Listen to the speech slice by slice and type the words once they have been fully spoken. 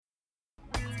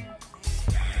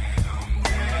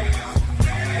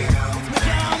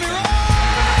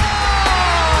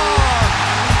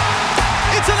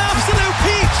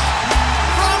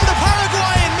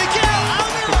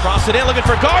Toss it in, looking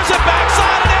for Garza,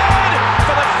 backside and in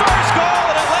for the first goal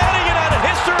in Atlanta United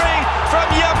history from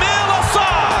Yamil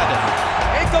Assad.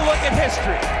 Take a look at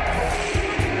history.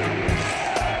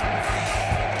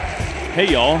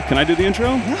 Hey, y'all. Can I do the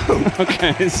intro? No.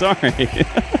 Okay, sorry.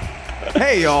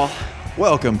 Hey, y'all.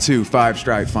 Welcome to Five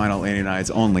Stripe Final, Atlanta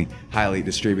United's only highly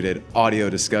distributed audio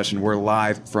discussion. We're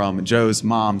live from Joe's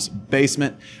mom's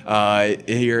basement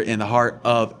here in the heart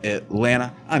of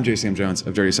Atlanta. I'm JCM Jones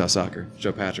of Dirty South Soccer.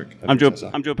 Joe Patrick. I'm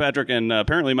Joe Patrick, and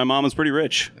apparently my mom is pretty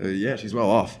rich. Yeah, she's well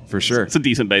off, for sure. It's a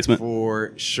decent basement.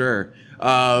 For sure.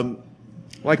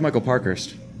 Like Michael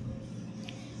Parkhurst,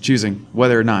 choosing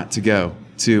whether or not to go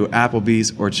to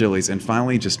Applebee's or Chili's, and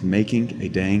finally just making a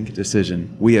dang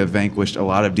decision. We have vanquished a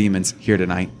lot of demons here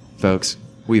tonight, folks.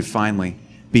 We have finally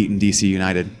beaten DC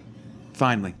United.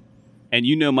 Finally. And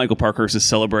you know Michael Parkhurst is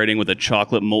celebrating with a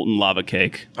chocolate molten lava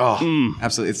cake. Oh,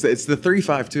 absolutely. It's the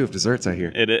 352 of desserts, I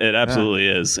hear. It absolutely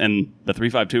is. And the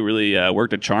 352 really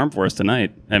worked a charm for us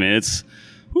tonight. I mean, it's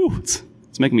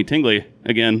making me tingly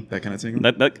again. That kind of tingly?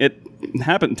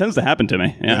 It tends to happen to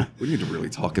me. Yeah. We need to really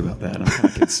talk about that. I'm kind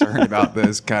of concerned about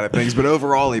those kind of things. But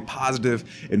overall, a positive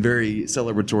and very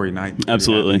celebratory night.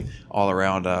 Absolutely. All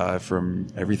around from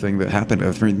everything that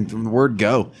happened. From the word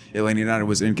go, Atlanta United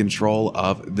was in control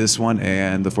of this one,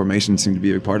 and the formation seemed to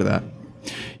be a big part of that.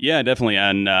 Yeah, definitely.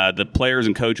 And the players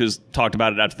and coaches talked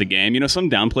about it after the game. You know, some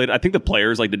downplayed. I think the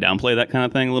players like to downplay that kind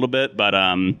of thing a little bit. But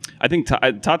I think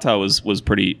Tata was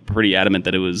pretty adamant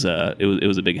that it was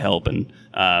a big help. And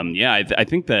I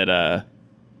think that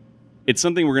it's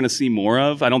something we're going to see more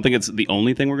of. I don't think it's the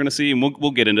only thing we're going to see, and we'll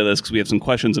get into this because we have some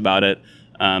questions about it.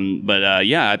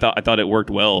 I thought it worked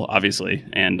well, obviously,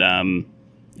 and.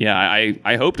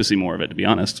 I hope to see more of it, to be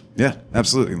honest. Yeah,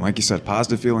 absolutely. Like you said,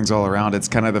 positive feelings all around. It's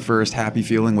kind of the first happy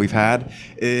feeling we've had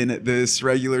in this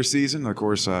regular season. Of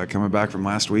course, coming back from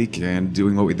last week and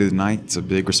doing what we did tonight, it's a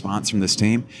big response from this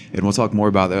team. And we'll talk more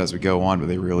about that as we go on, but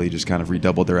they really just kind of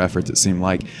redoubled their efforts, it seemed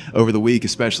like, over the week,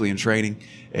 especially in training.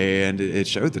 And it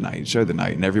showed tonight.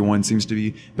 And everyone seems to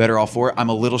be better off for it. I'm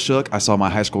a little shook. I saw my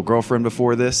high school girlfriend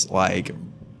before this,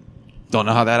 don't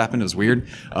know how that happened. It was weird.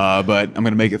 But I'm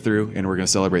going to make it through, and we're going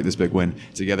to celebrate this big win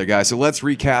together, guys. So let's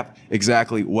recap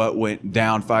exactly what went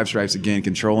down. Five Stripes again,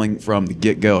 controlling from the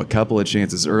get-go. A couple of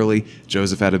chances early.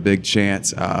 Joseph had a big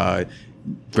chance.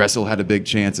 Gressel had a big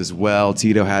chance as well.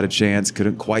 Tito had a chance.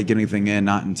 Couldn't quite get anything in,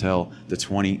 not until the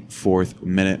 24th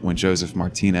minute when Joseph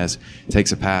Martinez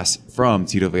takes a pass from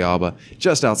Tito Villalba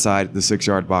just outside the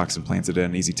 6-yard box and plants it in.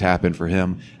 An easy tap in for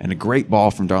him. And a great ball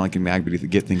from Darlington Nagbe to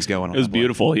get things going. It was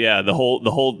beautiful. Yeah, the whole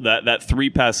that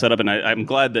 3-pass setup. And I'm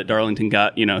glad that Darlington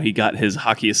got his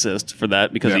hockey assist for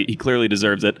that because he clearly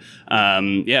deserves it.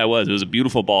 It was a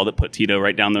beautiful ball that put Tito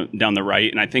right down the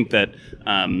right. And I think that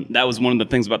that was one of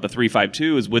the things about the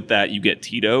 3-5-2 is with that you get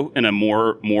Tito in a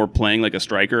more playing like a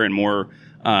striker and more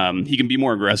he can be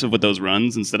more aggressive with those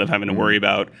runs instead of having to worry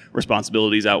about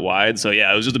responsibilities out wide. So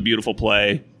yeah, it was just a beautiful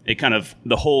play. It kind of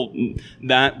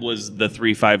that was the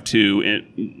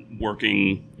 3-5-2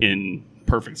 working in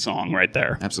perfect song right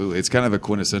there. Absolutely. It's kind of a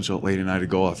quintessential Atlanta United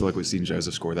goal. I feel like we've seen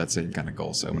Joseph score that same kind of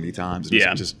goal so many times.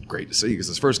 It's just great to see because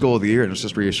it's his first goal of the year, and it's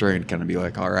just reassuring to kind of be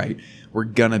like, all right, we're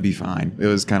going to be fine. It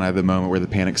was kind of the moment where the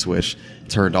panic switch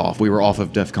turned off. We were off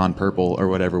of DEFCON purple or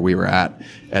whatever we were at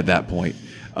that point.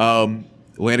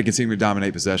 Atlanta continued to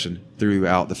dominate possession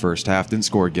throughout the first half. Didn't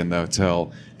score again, though,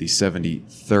 till the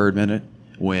 73rd minute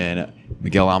when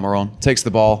Miguel Almiron takes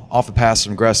the ball off the pass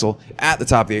from Gressel at the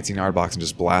top of the 18-yard box and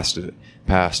just blasted it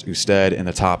past Usted in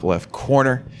the top left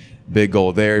corner. Big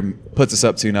goal there. Puts us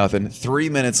up 2-0. 3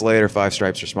 minutes later, Five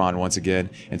Stripes respond once again,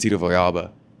 and Tito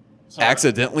Villalba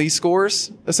accidentally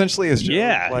scores, essentially, as Joe.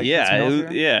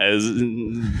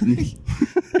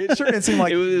 It sure didn't seem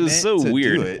like it was so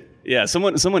weird. Yeah,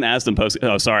 someone asked him post.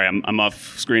 Oh, sorry, I'm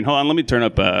off screen. Hold on, let me turn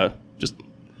up. Just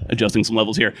adjusting some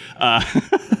levels here.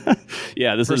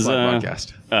 This First is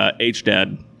podcast.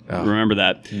 H-Dad. Oh. Remember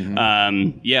that.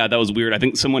 Mm-hmm. That was weird. I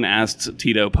think someone asked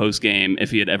Tito post-game if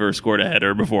he had ever scored a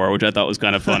header before, which I thought was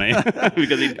kind of funny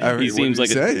because he seems like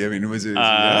was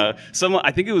it? Someone.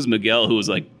 I think it was Miguel who was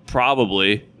like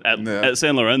probably at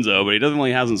San Lorenzo, but he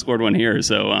definitely hasn't scored one here.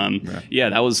 So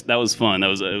that was fun. It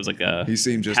was like a. He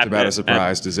seemed just about as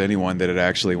surprised as anyone that it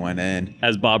actually went in.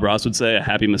 As Bob Ross would say, a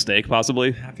happy mistake,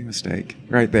 possibly. Happy mistake,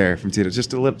 right there from Tito.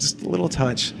 Just a little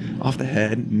touch off the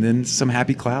head, and then some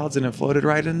happy clouds, and it floated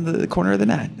right in the corner of the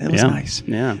net. It was nice.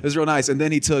 Yeah, it was real nice. And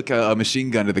then he took a machine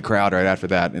gun to the crowd right after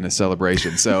that in a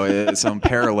celebration. So some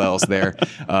parallels there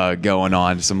going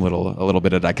on. A little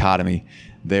bit of dichotomy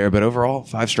there. But overall,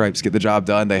 Five Stripes get the job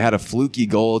done. They had a fluky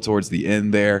goal towards the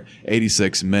end there.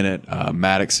 86th minute,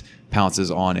 Maddox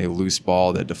pounces on a loose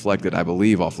ball that deflected, I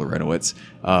believe, off Lorenowitz.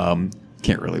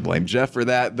 Can't really blame Jeff for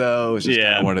that, though. It's just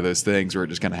kind of one of those things where it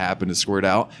just kind of happened to squirt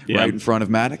out right in front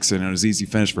of Maddox, and it was an easy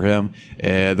finish for him.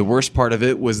 The worst part of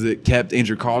it was that it kept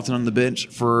Andrew Carlton on the bench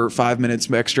for 5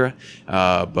 minutes extra.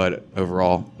 But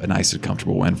overall, a nice and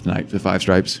comfortable win tonight for the Five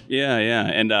Stripes. Yeah.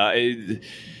 And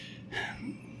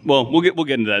well, we'll get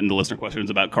into that in the listener questions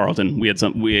about Carlton. We had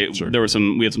some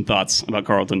thoughts about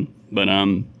Carlton, but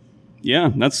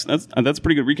yeah, that's a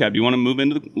pretty good recap. Do you want to move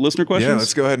into the listener questions? Yeah,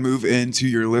 let's go ahead and move into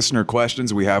your listener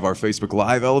questions. We have our Facebook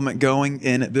Live element going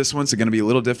in this one, so going to be a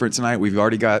little different tonight. We've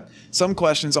already got some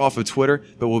questions off of Twitter,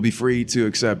 but we'll be free to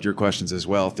accept your questions as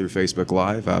well through Facebook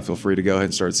Live. Feel free to go ahead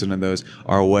and start sending those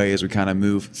our way as we kind of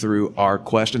move through our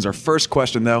questions. Our first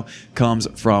question, though, comes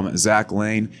from Zach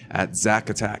Lane at Zach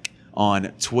Attack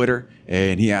on Twitter,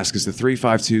 and he asks, is the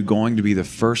 3-5-2 going to be the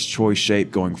first choice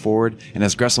shape going forward, and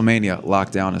has Gresselmania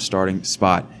locked down a starting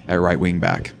spot at right wing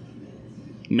back?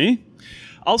 Me?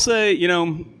 I'll say,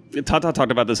 Tata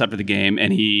talked about this after the game,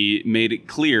 and he made it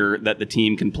clear that the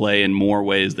team can play in more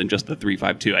ways than just the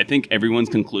 3-5-2. I think everyone's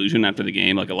conclusion after the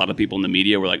game, like a lot of people in the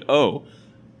media were like, oh,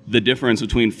 the difference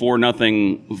between a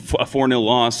 4-0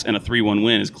 loss and a 3-1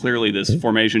 win is clearly this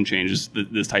formation change,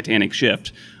 this titanic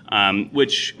shift,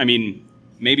 which, I mean,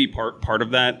 maybe part of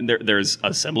that, there's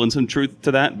a semblance of truth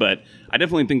to that, but I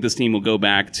definitely think this team will go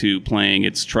back to playing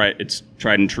its tried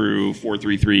and true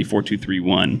 4-3-3,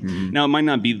 4-2-3-1. Mm-hmm. Now, it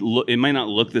might not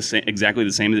look exactly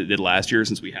the same as it did last year,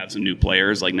 since we have some new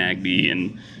players like Nagbe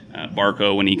and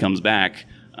Barco when he comes back.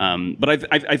 But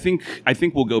I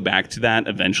think we'll go back to that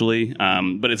eventually.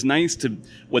 But it's nice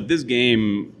what this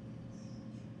game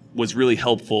was really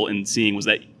helpful in seeing was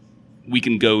that we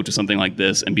can go to something like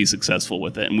this and be successful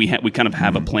with it. And we kind of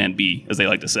have a plan B, as they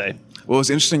like to say. Well,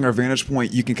 it's interesting, our vantage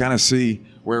point, you can kind of see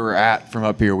where we're at from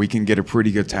up here. We can get a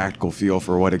pretty good tactical feel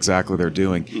for what exactly they're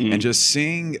doing. Mm-hmm. And just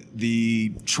seeing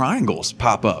the triangles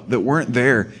pop up that weren't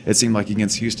there, it seemed like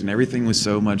against Houston, everything was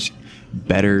so much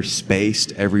better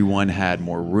spaced. Everyone had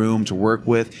more room to work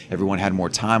with. Everyone had more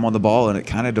time on the ball, and it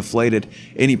kind of deflated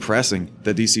any pressing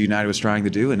that DC United was trying to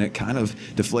do, and it kind of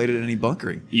deflated any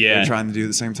bunkering they're trying to do at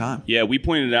the same time. Yeah, we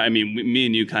pointed out, I mean, me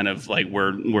and you kind of like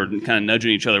we're kind of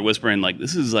nudging each other, whispering like,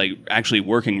 this is like actually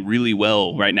working really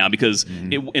well right now, because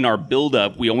in our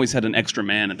build-up, we always had an extra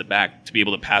man at the back to be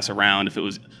able to pass around if it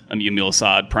was Yamil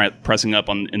Assad pressing up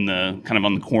on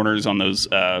the corners on those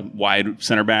wide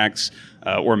center backs.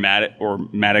 Or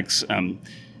Maddox.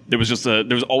 There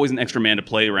was always an extra man to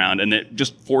play around, and it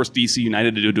just forced DC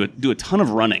United to do a ton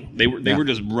of running. They were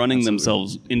just running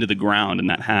themselves into the ground in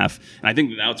that half, and I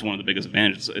think that's one of the biggest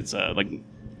advantages. It's like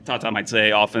Tata might say,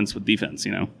 offense with defense,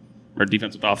 or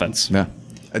defense with offense. Yeah.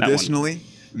 Additionally,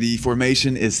 the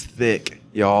formation is thick,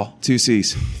 y'all. 2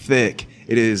 C's, thick.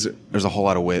 It is. There's a whole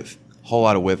lot of width.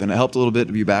 And it helped a little bit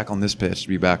to be back on this pitch, to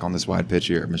be back on this wide pitch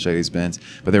here at Mercedes-Benz.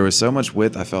 But there was so much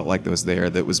width I felt like that was there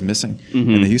that was missing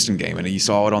in the Houston game. And you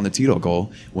saw it on the Tito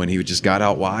goal when he just got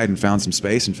out wide and found some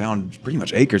space and found pretty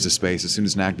much acres of space as soon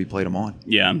as Nagbe played him on.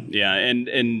 Yeah.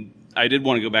 And I did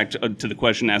want to go back to the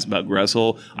question asked about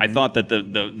Gressel. I thought that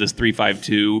this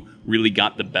 3-5-2 really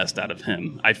got the best out of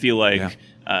him. I feel like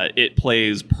it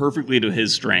plays perfectly to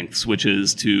his strengths, which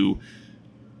is to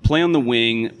play on the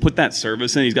wing, put that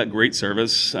service in. He's got great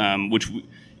service, which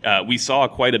we saw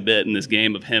quite a bit in this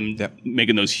game of him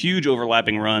making those huge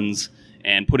overlapping runs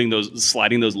and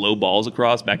sliding those low balls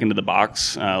across back into the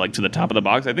box, like to the top of the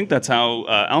box. I think that's how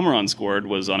Almiron scored,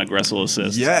 was on a Gressel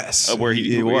assist. Yes, where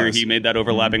he made that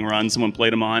overlapping run. Someone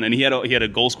played him on, and he had a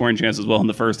goal scoring chance as well in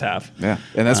the first half. Yeah,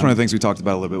 and that's one of the things we talked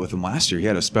about a little bit with him last year. He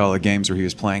had a spell of games where he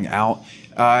was playing out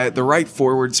the right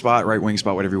forward spot, right wing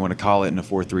spot, whatever you want to call it, in a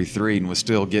 4-3-3, and was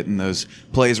still getting those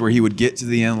plays where he would get to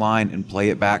the end line and play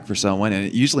it back for someone, and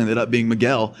it usually ended up being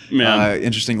Miguel,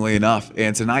 interestingly enough.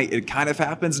 And tonight it kind of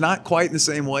happens, not quite in the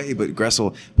same way, but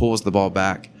Gressel pulls the ball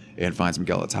back and finds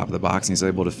Miguel at the top of the box, and he's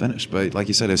able to finish. But like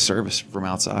you said, his service from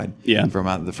outside,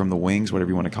 from the wings, whatever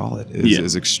you want to call it,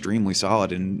 is extremely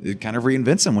solid, and it kind of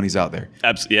reinvents him when he's out there.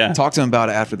 Absolutely, yeah. Talked to him about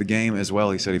it after the game as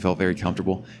well. He said he felt very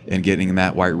comfortable in getting in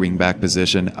that right wing back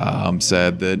position.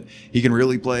 Said that he can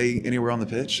really play anywhere on the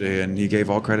pitch, and he gave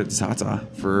all credit to Tata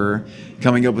for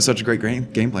coming up with such a great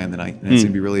game plan tonight, and it seemed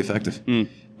to be really effective.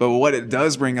 But what it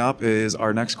does bring up is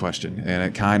our next question, and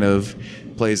it kind of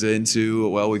plays into,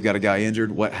 well, we've got a guy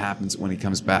injured. What happens when he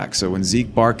comes back? So when Zeke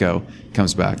Barco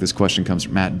comes back, this question comes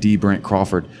from Matt D. Brent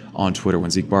Crawford on Twitter. When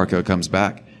Zeke Barco comes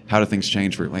back, how do things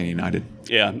change for Atlanta United?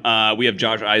 Yeah, we have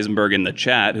Josh Eisenberg in the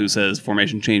chat who says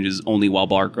formation changes only while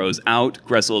Barco's out.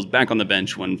 Gressel is back on the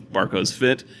bench when Barco's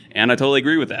fit, and I totally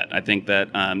agree with that. I think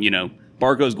that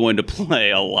Barco's going to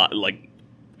play a lot, like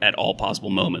at all possible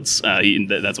moments.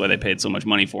 That's why they paid so much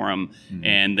money for him,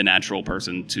 and the natural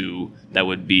person that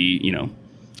would be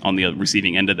on the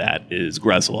receiving end of that is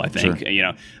Gressel. I think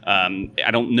Sure.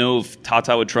 I don't know if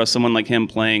Tata would trust someone like him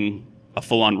playing a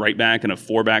full-on right back and a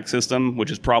 4-back system,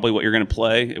 which is probably what you're going to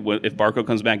play if Barco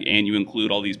comes back and you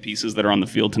include all these pieces that are on the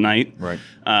field tonight. Right.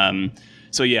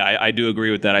 So yeah, I do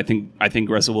agree with that. I think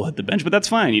Gressel will hit the bench, but that's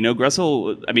fine.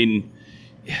 Gressel. I mean,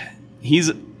 he's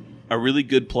a really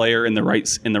good player in the right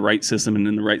system and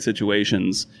in the right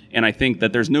situations, and I think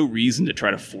that there's no reason to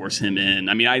try to force him in.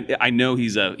 I mean, I know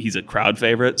he's a crowd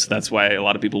favorite, so that's why a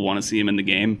lot of people want to see him in the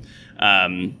game. But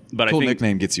Cool I think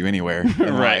nickname gets you anywhere,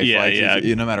 right? life. Yeah,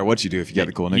 yeah. No matter what you do, if you get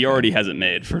a cool nickname, he already has it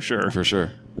made for sure. For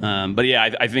sure. But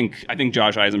yeah, I think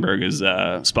Josh Eisenberg is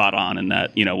spot on in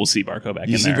that. We'll see Barco back in there.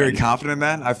 You seem very confident in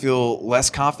that. I feel less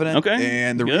confident. Okay.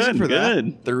 And the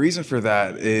reason for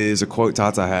that is a quote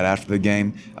Tata had after the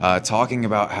game, talking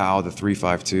about how the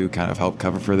 3-5-2 kind of helped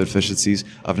cover for the deficiencies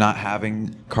of not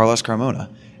having Carlos Carmona.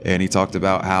 And he talked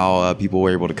about how people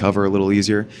were able to cover a little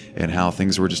easier and how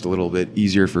things were just a little bit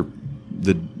easier for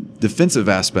the defensive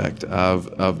aspect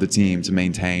of the team to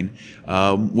maintain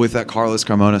with that Carlos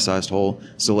Carmona-sized hole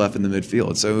still left in the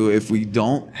midfield. So if we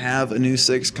don't have a new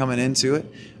 6 coming into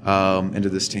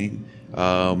this team,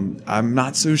 I'm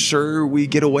not so sure we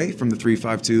get away from the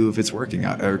 3-5-2 if it's working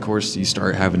out. Of course, you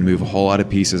start having to move a whole lot of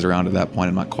pieces around at that point.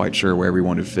 I'm not quite sure where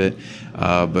everyone would fit,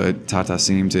 but Tata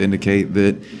seemed to indicate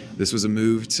that this was a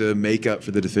move to make up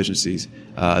for the deficiencies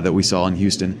that we saw in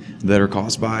Houston that are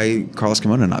caused by Carlos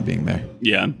Carmona not being there.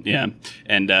 Yeah.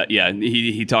 And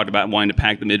he talked about wanting to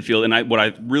pack the midfield. And what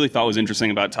I really thought was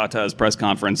interesting about Tata's press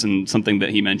conference and something that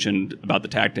he mentioned about the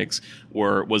tactics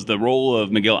was the role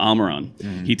of Miguel Almiron.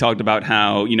 Mm-hmm. He talked about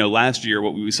how, last year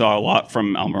what we saw a lot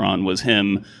from Almiron was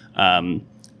him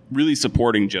really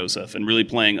supporting Joseph and really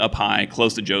playing up high,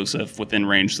 close to Joseph, within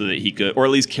range, so that he could, or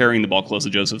at least carrying the ball close to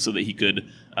Joseph, so that he could,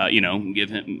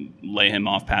 lay him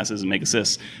off passes and make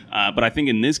assists. But I think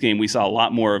in this game we saw a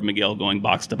lot more of Miguel going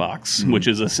box to box, which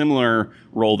is a similar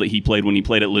role that he played when he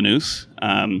played at Lanús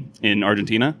in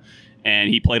Argentina, and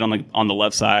he played on the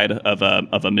left side of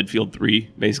a midfield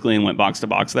 3 basically, and went box to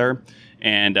box there.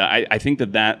 And I think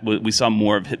that we saw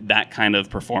more of that kind of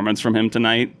performance from him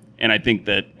tonight, and I think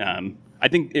that. I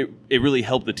think it really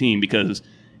helped the team because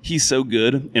he's so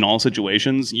good in all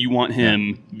situations. You want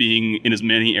him being in as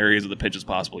many areas of the pitch as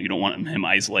possible. You don't want him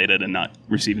isolated and not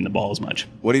receiving the ball as much.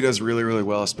 What he does really, really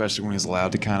well, especially when he's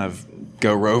allowed to kind of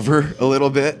go rover a little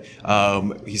bit,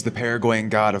 he's the Paraguayan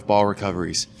god of ball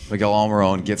recoveries. Miguel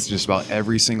Almiron gets just about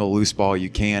every single loose ball you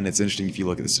can. It's interesting if you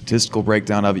look at the statistical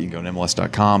breakdown of it. You can go to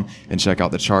MLS.com and check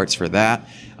out the charts for that.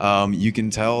 You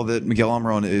can tell that Miguel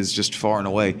Almiron is just far and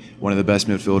away one of the best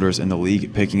midfielders in the league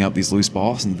at picking up these loose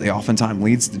balls, and they oftentimes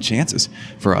leads the chances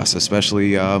for us,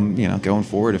 especially going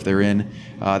forward if they're in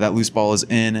that loose ball is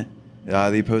in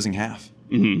the opposing half.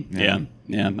 Mm-hmm.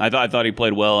 Yeah. I thought he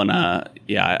played well, and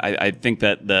I think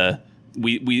that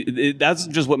that's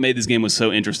just what made this game was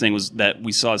so interesting, was that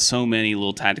we saw so many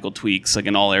little tactical tweaks like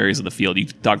in all areas of the field. You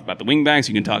talked about the wingbacks,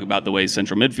 you can talk about the way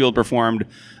central midfield performed.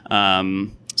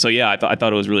 So yeah, I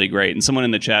thought it was really great. And someone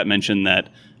in the chat mentioned that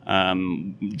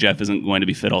Jeff isn't going to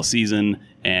be fit all season,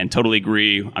 and totally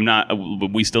agree.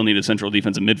 We still need a central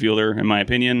defensive midfielder, in my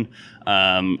opinion,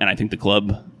 and I think the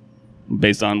club,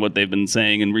 based on what they've been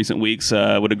saying in recent weeks,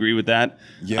 would agree with that.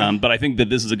 Yeah. But I think that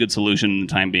this is a good solution in the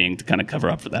time being to kind of cover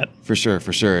up for that. For sure.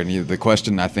 And the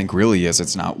question, I think, really is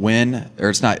it's not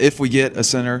if we get a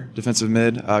center defensive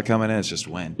mid coming in, it's just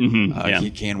when.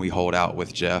 Mm-hmm. Can we hold out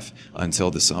with Jeff until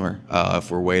the summer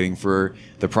if we're waiting for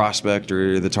the prospect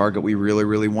or the target we really,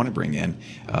 really want to bring in?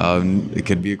 It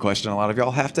could be a question a lot of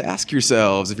y'all have to ask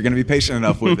yourselves if you're going to be patient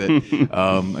enough with it.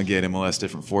 Again, MLS,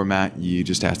 different format. You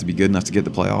just have to be good enough to get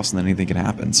the playoffs, and then anything can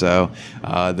happen. So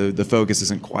the focus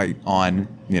isn't quite on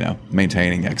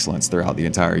maintaining excellence throughout the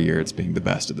entire year. It's being the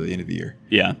best at the end of the year.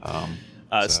 Yeah.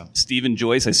 Stephen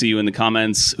Joyce, I see you in the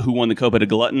comments. Who won the Copa de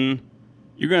Glutton?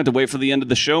 You're going to have to wait for the end of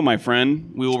the show, my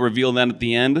friend. We will reveal that at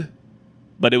the end.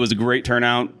 But it was a great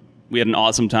turnout. We had an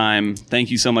awesome time. Thank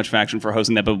you so much, Faction, for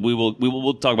hosting that. But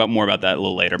we'll talk about more about that a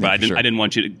little later. But I didn't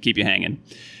want you to keep you hanging.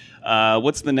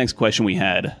 What's the next question we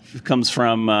had? It comes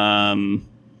from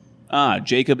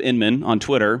Jacob Inman on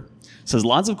Twitter. Says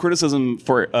lots of criticism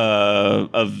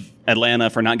of Atlanta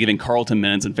for not giving Carlton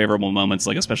minutes in favorable moments,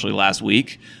 like especially last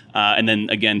week. And then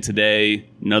again today,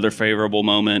 another favorable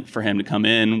moment for him to come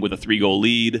in with a 3-goal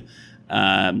lead.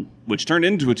 which turned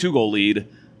into a 2-goal lead.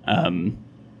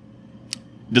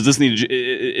 Does this need to,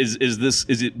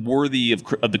 is it worthy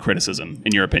of the criticism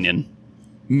in your opinion?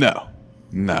 No.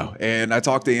 And I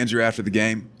talked to Andrew after the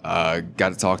game. Got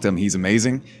to talk to him. He's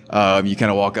amazing. You kind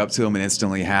of walk up to him and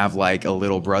instantly have like a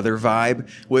little brother vibe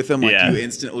with him. Like you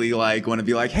instantly like want to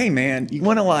be like, hey man, you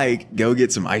want to like go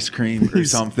get some ice cream or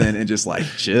something and just like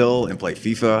chill and play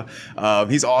FIFA.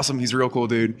 He's awesome. He's a real cool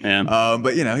dude. Yeah.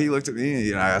 But he looked at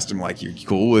me. I asked him like, you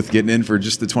cool with getting in for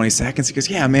just the 20 seconds? He goes,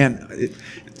 yeah, man.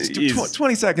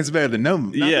 20 seconds better than no.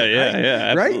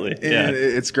 Yeah, absolutely. Right? And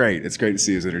it's great. It's great to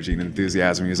see his energy and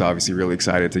enthusiasm. He was obviously really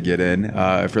excited to get in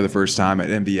for the first time at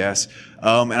MBS.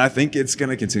 And I think it's going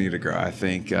to continue to grow. I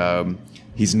think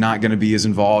he's not going to be as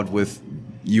involved with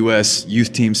U.S.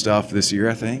 youth team stuff this year,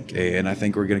 I think. And I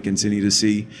think we're going to continue to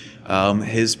see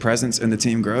his presence in the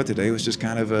team grow. Today was just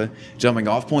kind of a jumping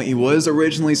off point. He was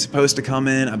originally supposed to come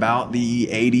in about the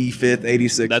 85th,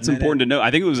 86th That's minute. important to know. I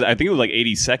think it was like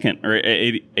 82nd or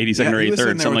 82nd or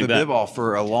 83rd, something like that. Bib off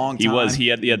for a long time. He was. He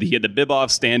had the bib off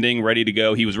standing, ready to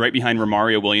go. He was right behind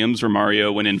Romario Williams.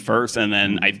 Romario went in first, and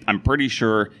then I'm pretty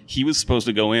sure he was supposed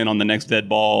to go in on the next dead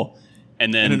ball,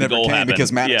 and then the goal happened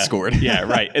because Maddox scored. Yeah,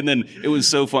 right. And then it was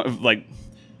so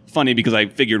funny because I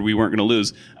figured we weren't going to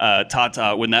lose.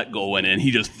 Tata, when that goal went in, he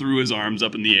just threw his arms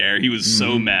up in the air. He was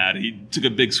so mad. He took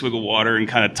a big swig of water and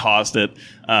kind of tossed it.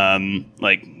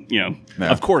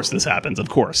 Of course this happens. Of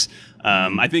course.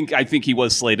 I think he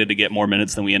was slated to get more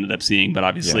minutes than we ended up seeing, but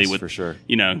obviously, for sure.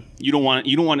 You don't want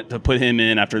it to put him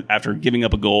in after giving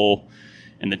up a goal,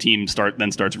 and the team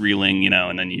starts reeling,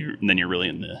 and then you're really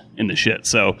in the shit.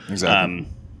 So exactly.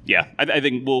 I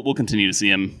think we'll continue to see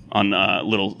him on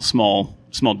little small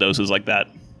doses like that.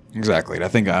 Exactly. And I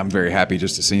think I'm very happy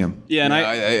just to see him. Yeah, and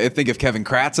I think if Kevin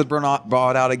Kratz had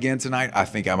brought out again tonight, I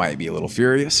think I might be a little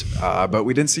furious. But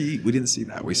we didn't see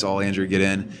that. We saw Andrew get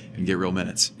in and get real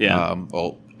minutes. Yeah.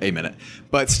 A minute,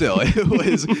 but still,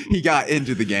 he got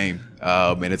into the game,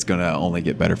 and it's going to only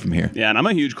get better from here. Yeah, and I'm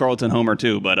a huge Carlton homer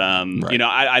too, but right.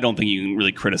 I don't think you can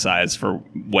really criticize for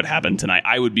what happened tonight.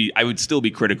 I would still be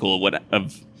critical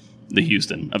of the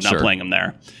Houston of not playing him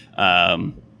there.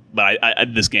 But I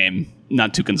this game,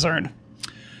 not too concerned.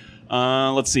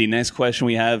 Let's see. Next question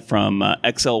we have from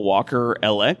XL Walker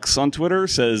LX on Twitter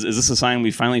says, "Is this a sign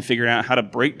we finally figured out how to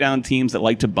break down teams that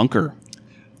like to bunker?"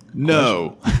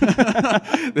 No.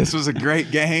 This was a great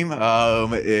game,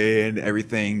 and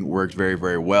everything worked very,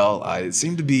 very well. It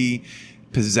seemed to be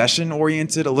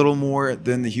possession-oriented a little more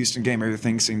than the Houston game.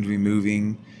 Everything seemed to be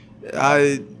moving,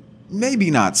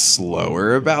 maybe not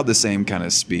slower, about the same kind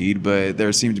of speed, but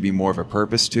there seemed to be more of a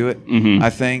purpose to it, I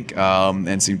think,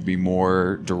 and seemed to be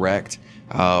more direct.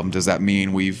 Does that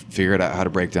mean we've figured out how to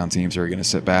break down teams who are going to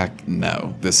sit back?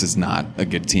 No, this is not a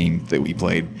good team that we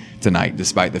played tonight,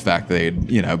 despite the fact they had,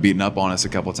 beaten up on us a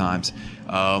couple times.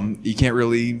 You can't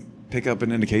really pick up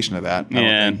an indication of that,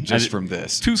 just from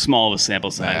this. Too small of a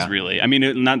sample size, really. I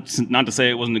mean, not to say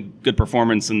it wasn't a good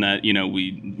performance and that,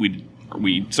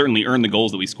 we certainly earned the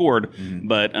goals that we scored,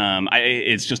 but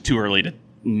it's just too early to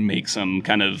make some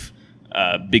kind of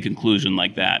big conclusion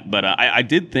like that. But I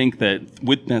did think that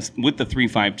with the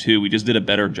 3-5-2, we just did a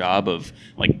better job of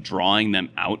drawing them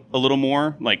out a little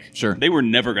more. Sure. They were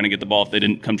never going to get the ball if they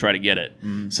didn't come try to get it.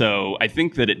 So I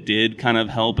think that it did kind of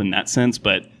help in that sense.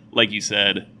 But like you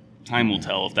said, time will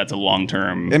tell if that's a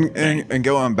long-term and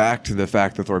going back to the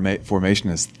fact that the formation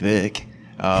is thick.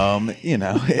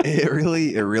 It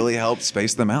really helped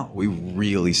space them out. We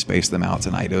really spaced them out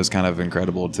tonight. It was kind of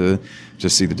incredible to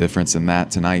just see the difference in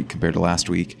that tonight compared to last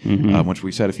week, which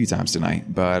we've said a few times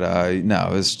tonight. But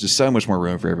no, it's just so much more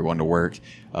room for everyone to work.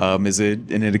 Is it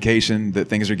an indication that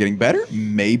things are getting better?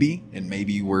 Maybe, and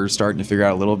maybe we're starting to figure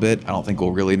out a little bit. I don't think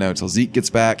we'll really know until Zeke gets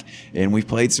back, and we've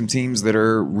played some teams that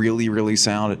are really, really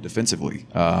sound defensively.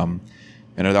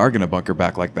 And they are going to bunker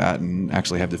back like that and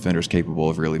actually have defenders capable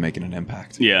of really making an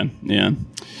impact. Yeah.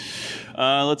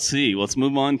 Let's see. Let's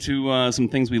move on to some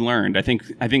things we learned. I think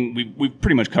we've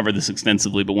pretty much covered this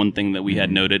extensively, but one thing that we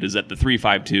had noted is that the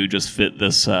 3-5-2 just fit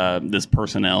this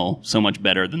personnel so much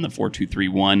better than the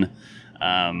 4-2-3-1.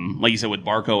 Like you said, with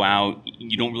Barco out,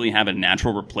 you don't really have a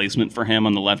natural replacement for him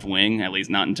on the left wing, at least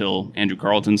not until Andrew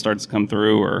Carlton starts to come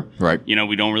through, or right.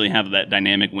 We don't really have that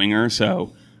dynamic winger.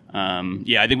 So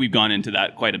I think we've gone into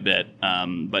that quite a bit.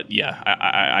 But yeah,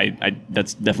 I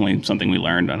that's definitely something we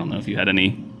learned. I don't know if you had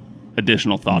any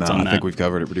additional thoughts on that. I think we've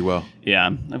covered it pretty well. Yeah,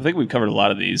 I think we've covered a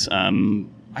lot of these.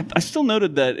 I still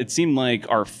noted that it seemed like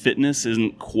our fitness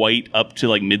isn't quite up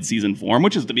to mid-season form,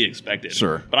 which is to be expected.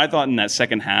 Sure. But I thought in that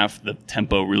second half, the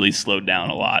tempo really slowed down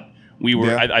a lot, We were.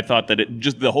 Yeah. I thought that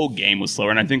just the whole game was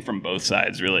slower, and I think from both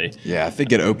sides, really. Yeah, I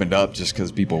think it opened up just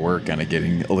because people were kind of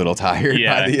getting a little tired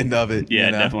by the end of it. Yeah,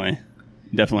 you know?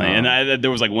 definitely. And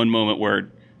there was like one moment where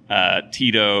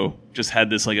Tito just had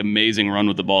this like amazing run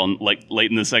with the ball, and like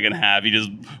late in the second half, he just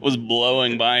was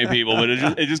blowing by people. But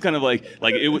it just kind of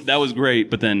that was great.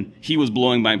 But then he was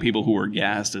blowing by people who were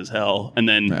gassed as hell, and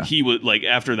then he was like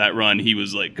after that run, he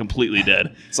was like completely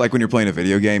dead. It's like when you're playing a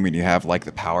video game and you have like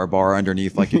the power bar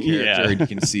underneath like a character, Yeah. and you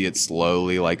can see it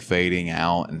slowly like fading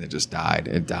out, and it just died.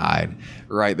 It died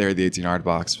right there at the 18-yard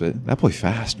box. But that boy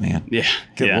fast, man. Yeah,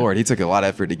 Good Lord, he took a lot of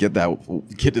effort to get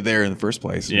to there in the first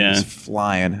place. And Yeah. he was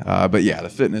flying. But yeah, the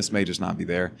fitness may just not be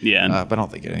there. Yeah. But I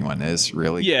don't think anyone is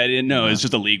really. Yeah, it's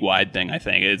just a league-wide thing, I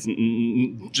think. It's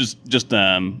just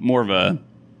more of a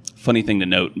funny thing to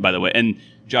note, by the way. And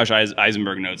Josh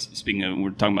Eisenberg notes, speaking of,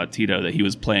 we're talking about Tito, that he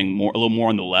was playing a little more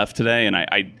on the left today. And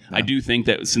I do think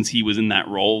that since he was in that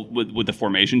role with the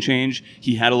formation change,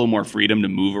 he had a little more freedom to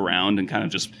move around and kind of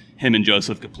just him and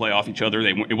Joseph could play off each other.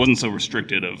 It wasn't so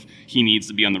restricted of he needs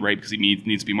to be on the right because he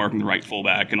needs to be marking the right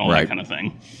fullback and all that kind of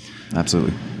thing.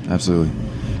 Absolutely.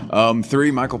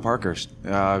 3, Michael Parkhurst,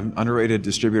 underrated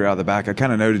distributor out of the back. I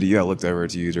kind of noted to you, I looked over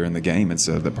to you during the game and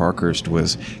said that Parkhurst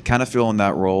was kind of filling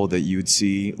that role that you'd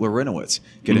see Larinowitz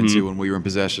get into when we were in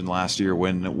possession last year,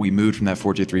 when we moved from that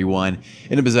 4-2-3-1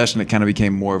 into possession. It kind of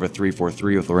became more of a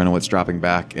 3-4-3 with Larinowitz dropping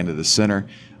back into the center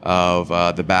of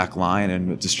the back line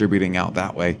and distributing out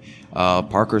that way.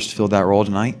 Parkhurst filled that role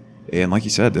tonight. And like you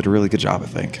said, did a really good job, I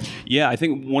think. Yeah, I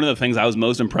think one of the things I was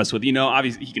most impressed with,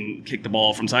 obviously he can kick the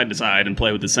ball from side to side and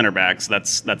play with the center backs.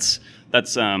 That's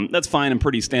fine and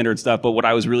pretty standard stuff. But what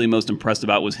I was really most impressed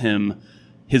about was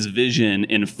his vision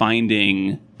in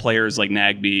finding players like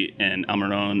Nagbe and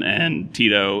Almiron and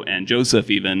Tito and Joseph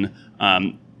even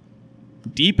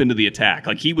deep into the attack.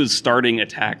 Like he was starting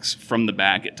attacks from the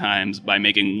back at times by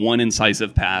making one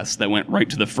incisive pass that went right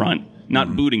to the front.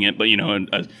 Not booting it, but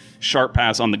a sharp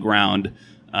pass on the ground,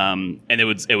 and it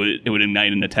would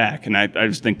ignite an attack. And I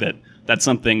just think that that's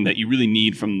something that you really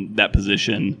need from that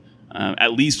position.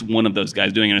 At least one of those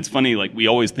guys doing it. And it's funny, like we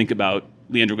always think about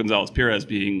Leandro Gonzalez-Pirez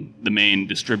being the main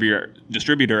distributor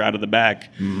out of the back,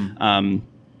 and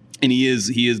he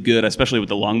is good, especially with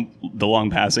the long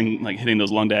passing, like hitting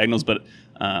those long diagonals. But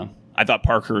I thought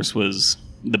Parkhurst was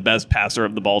the best passer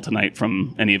of the ball tonight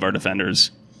from any of our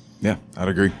defenders. Yeah, I'd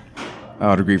agree. I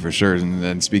would agree for sure. And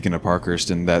then speaking of Parkhurst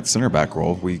in that center back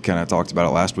role, we kind of talked about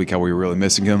it last week, how we were really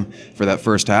missing him for that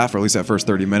first half, or at least that first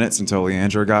 30 minutes until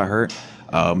Leandro got hurt.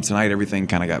 Tonight, everything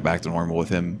kind of got back to normal with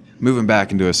him moving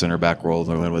back into a center back role.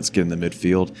 Larinowitz getting the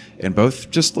midfield, and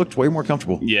both just looked way more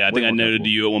comfortable. Yeah, I think I noted to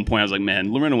you at one point, I was like, man,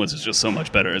 Larinowitz is just so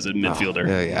much better as a midfielder.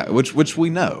 Yeah, which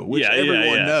we know, which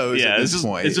everyone knows at this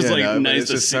point. It's just nice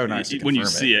to see so nice to when you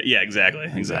see it. Yeah, exactly.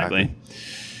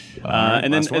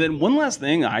 And then one last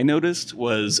thing I noticed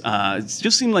was it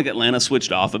just seemed like Atlanta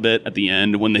switched off a bit at the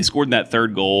end when they scored that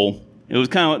third goal. It was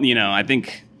kind of, I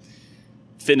think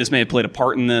fitness may have played a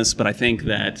part in this, but I think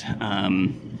that,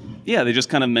 they just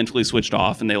kind of mentally switched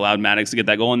off and they allowed Maddox to get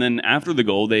that goal. And then after the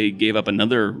goal, they gave up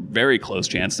another very close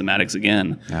chance to Maddox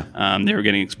again. Yeah. They were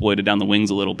getting exploited down the wings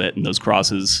a little bit, and those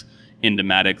crosses into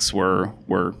Maddox were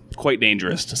quite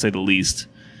dangerous, to say the least.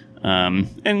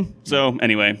 And so,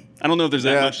 anyway, I don't know if there's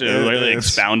that much to really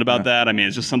expound about that. I mean,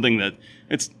 it's just something that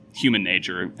it's human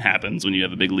nature. It happens when you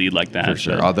have a big lead like that. For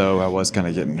sure. Although I was kind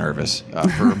of getting nervous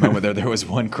for a moment there. There was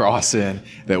one cross in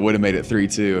that would have made it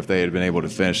 3-2 if they had been able to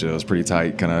finish it. It was pretty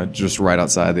tight, kind of just right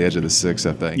outside the edge of the 6,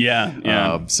 I think.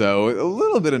 Yeah. So a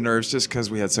little bit of nerves just because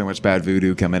we had so much bad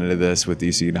voodoo coming into this with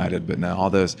DC United. But no,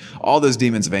 all those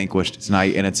demons vanquished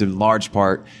tonight, and it's in large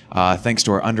part thanks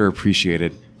to our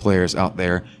underappreciated players out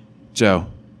there. Joe,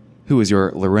 who is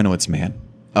your Larinowitz man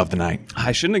of the night?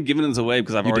 I shouldn't have given this away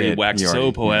because I've already waxed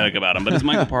so poetic about him, but it's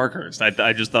Michael Parkhurst.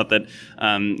 I just thought that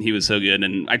he was so good,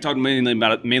 and I talked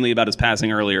mainly about his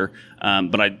passing earlier,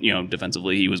 but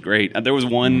defensively he was great. There was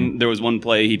one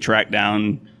play he tracked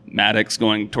down Maddox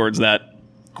going towards that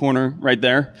corner right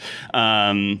there.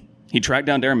 He tracked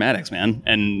down Darren Maddox, man,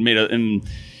 and made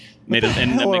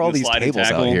all these tables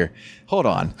tackle out here? Hold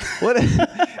on. What?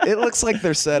 It looks like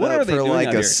they're set up for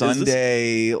like a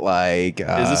Sunday, is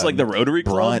this like the Rotary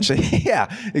brunch? Club?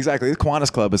 Yeah, exactly. The Kiwanis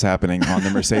Club is happening on the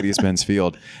Mercedes-Benz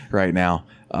field right now.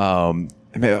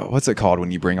 What's it called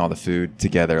when you bring all the food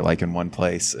together like in one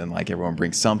place and like everyone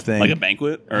brings something? Like a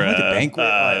banquet? Or like a banquet?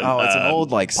 It's an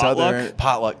old like southern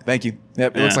potluck. Thank you.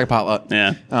 Yep, it looks like potluck.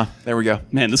 Yeah. There we go.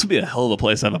 Man, this would be a hell of a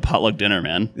place to have a potluck dinner,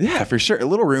 man. Yeah, for sure. A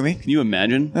little roomy. Can you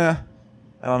imagine? Yeah.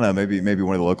 I don't know. Maybe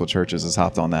one of the local churches has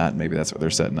hopped on that, and maybe that's what they're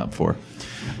setting up for.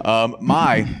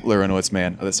 My Larunowitz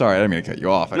man. Sorry, I didn't mean to cut you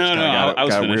off. I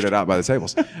got weirded out by the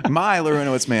tables. My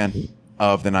Larunowitz man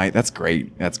of the night. That's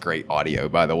great. That's great audio,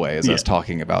 by the way, as us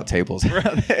talking about tables.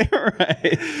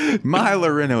 Right. My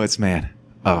Larunowitz man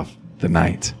of the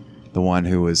night. The one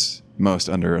who was most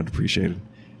underappreciated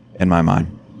in my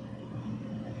mind.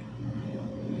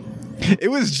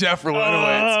 It was Jeff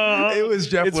Larunowitz. It was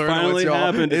Jeff Larunowitz, y'all.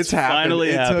 Happened. It's happened. Finally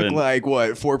it happened. took like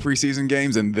 4 preseason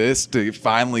games and this to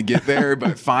finally get there,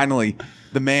 but finally,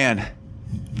 the man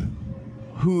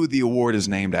who the award is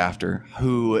named after,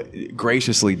 who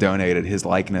graciously donated his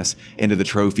likeness into the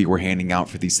trophy we're handing out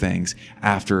for these things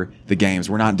after the games.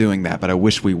 We're not doing that, but I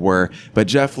wish we were. But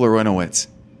Jeff Larunowitz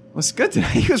was good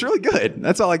tonight. He was really good.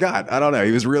 That's all I got. I don't know.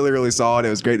 He was really, really solid. It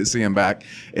was great to see him back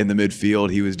in the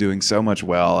midfield. He was doing so much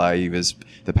well.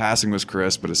 The passing was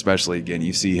crisp, but especially, again,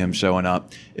 you see him showing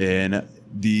up in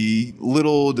the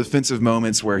little defensive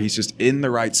moments where he's just in the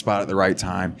right spot at the right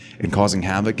time and causing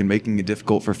havoc and making it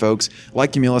difficult for folks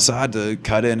like Yamil Assad to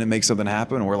cut in and make something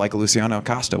happen, or like Luciano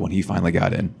Acosta when he finally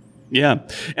got in. Yeah,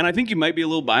 and I think you might be a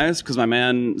little biased because my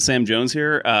man Sam Jones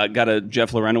here got a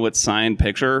Jeff Larunowitz signed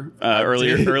picture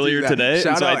earlier today.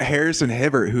 Shout out Harrison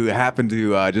Hibbert, who happened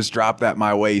to just drop that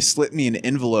my way. He slipped me an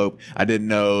envelope. I didn't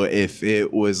know if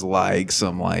it was like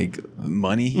some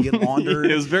money he had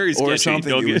laundered. It was very sketchy. Or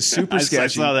something. It was super sketchy. I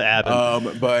saw that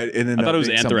happen. But it ended I thought up it was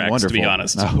being anthrax, to be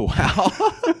honest. Oh wow!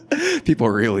 People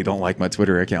really don't like my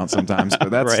Twitter account sometimes,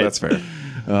 but that's fair.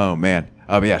 Oh man.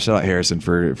 Yeah. Shout out Harrison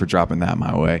for dropping that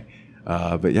my way.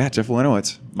 But yeah, Jeff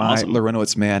Larunowitz, my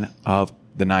Larunowitz man of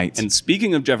the night. And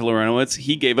speaking of Jeff Larunowitz,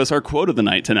 he gave us our quote of the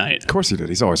night tonight. Of course he did.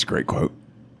 He's always a great quote.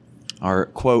 Our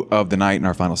quote of the night in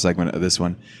our final segment of this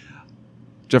one.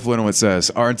 Jeff Larunowitz says,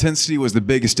 "Our intensity was the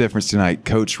biggest difference tonight.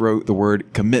 Coach wrote the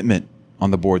word commitment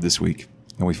on the board this week,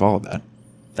 and we followed that."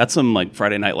 That's some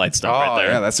Friday Night Lights stuff right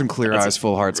there. Yeah, that's some clear eyes,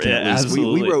 full hearts.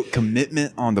 Absolutely. We wrote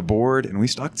commitment on the board, and we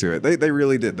stuck to it. They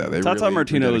really did, though. Tata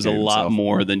Martino is a lot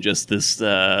more than just this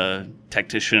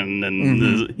tactician,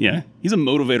 and he's a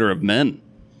motivator of men.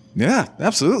 Yeah,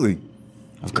 absolutely.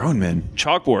 Of grown men.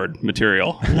 Chalkboard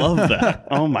material. Love that.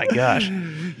 Oh my gosh.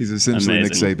 He's essentially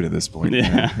amazing. Nick Saban at this point.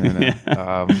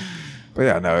 Yeah. But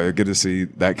yeah, no, good to see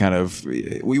that kind of.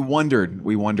 We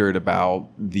wondered about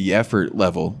the effort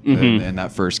level in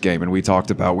that first game, and we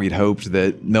talked about we'd hoped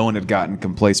that no one had gotten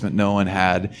complacent, no one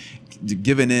had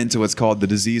given in to what's called the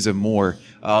disease of more,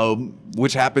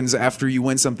 which happens after you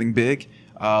win something big.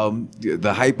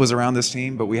 The hype was around this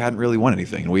team, but we hadn't really won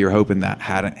anything, and we were hoping that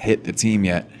hadn't hit the team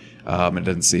yet. It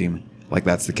doesn't seem like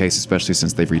that's the case, especially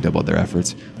since they've redoubled their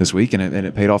efforts this week, and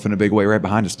it paid off in a big way right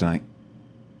behind us tonight.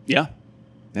 Yeah.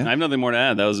 I have nothing more to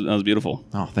add. That was beautiful.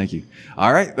 Oh, thank you.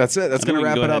 All right, that's it. That's going to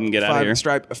wrap it up. And get out of here.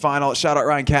 Stripe final. Shout out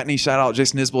Ryan Catney. Shout out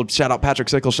Jason Isbell. Shout out Patrick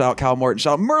Sickle. Shout out Kyle Morton.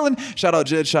 Shout out Merlin. Shout out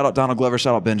Jid. Shout out Donald Glover.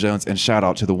 Shout out Ben Jones. And shout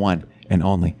out to the one and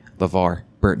only LeVar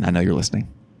Burton. I know you're listening.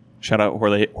 Shout out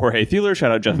Jorge Thieler.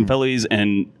 Shout out Justin Feliz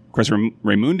and Chris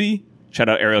Raimundi. Shout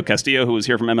out Ariel Castillo, who was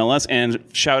here from MLS. And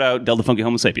shout out Del Defunky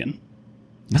Homo Sapien.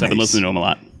 Nice. I've been listening to him a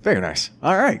lot. Very nice.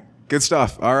 All right. Good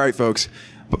stuff. All right, folks.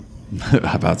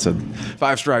 How about some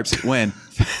 5 Stripes win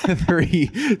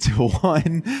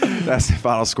 3-1. That's the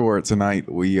final score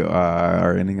tonight. We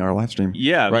are ending our live stream.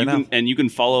 Yeah, right now. And you can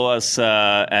follow us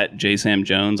at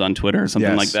JSamJones on Twitter or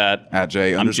something like that. At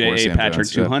J I'm _Sam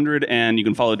JAPatrick200, and you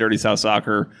can follow Dirty South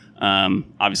Soccer.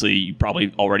 Obviously, you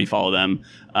probably already follow them.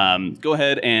 Go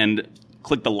ahead and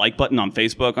click the like button on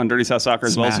Facebook on Dirty South Soccer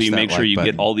as well, so you make sure you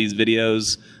get all these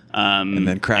videos. And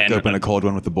then crack open a cold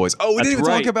one with the boys. Oh, we didn't even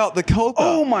talk about the Copa.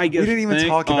 Oh, my gosh. We didn't even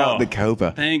talk about the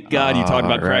Copa. Thank God you talked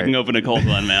about cracking open a cold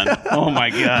one, man. Oh,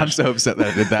 my gosh. I'm so upset that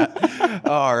I did that.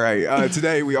 All right.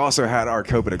 Today, we also had our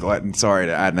Copa de Glutton. Sorry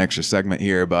to add an extra segment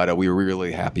here, but we were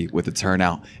really happy with the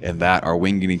turnout in that. Our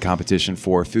wing eating competition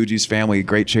for Fuji's Family,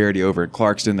 great charity over at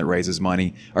Clarkston that raises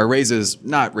money.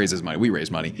 We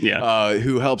raise money. Yeah.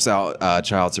 Who helps out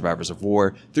child survivors of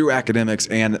war through academics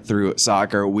and through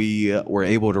soccer. We were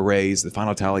able to raise, the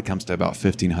final tally comes to about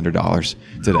 $1,500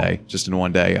 today, just in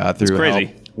one day. Through crazy.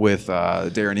 Help with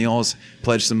Darren Eels,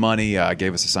 pledged some money,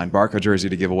 gave us a signed Barco jersey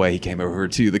to give away. He came over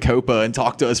to the Copa and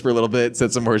talked to us for a little bit,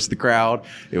 said some words to the crowd.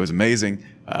 It was amazing.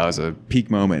 It was a peak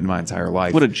moment in my entire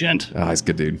life. What a gent. He's a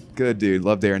good dude. Good dude.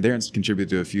 Love Darren. Darren's contributed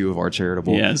to a few of our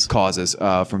charitable causes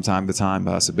from time to time.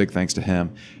 So big thanks to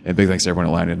him, and big thanks to everyone at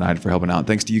Atlanta United for helping out.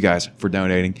 Thanks to you guys for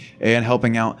donating and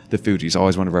helping out the Fugees.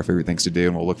 Always one of our favorite things to do,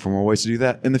 and we'll look for more ways to do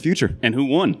that in the future. And who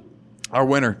won? Our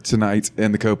winner tonight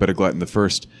in the Copa de Glutton, the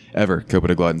first ever Copa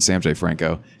de Glutton, Sam J.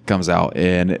 Franco, comes out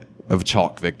in of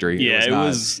chalk victory. Yeah, it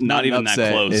was not even that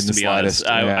close, to be honest.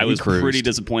 I was pretty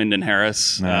disappointed in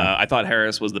Harris. I thought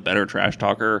Harris was the better trash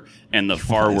talker and the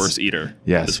far worse eater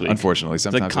this week. Unfortunately.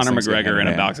 Sometimes it's like Conor McGregor in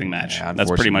a boxing match. Yeah,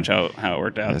 that's pretty much how it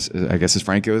worked out. I guess it's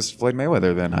Franco's Floyd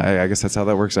Mayweather then. I guess that's how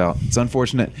that works out. It's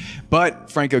unfortunate.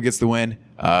 But Franco gets the win.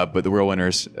 But the real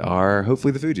winners are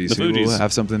hopefully the Fugees, who will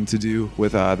have something to do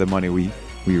with the money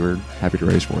we were happy to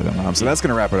raise for them. So that's going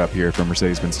to wrap it up here from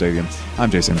Mercedes-Benz Stadium.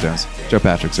 I'm Jason Jones. Joe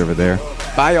Patrick's over there.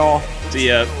 Bye, y'all. See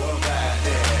ya.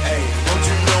 Hey, don't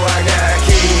you know I got a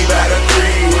key by the 3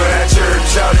 when I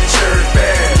church out in church,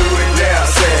 man.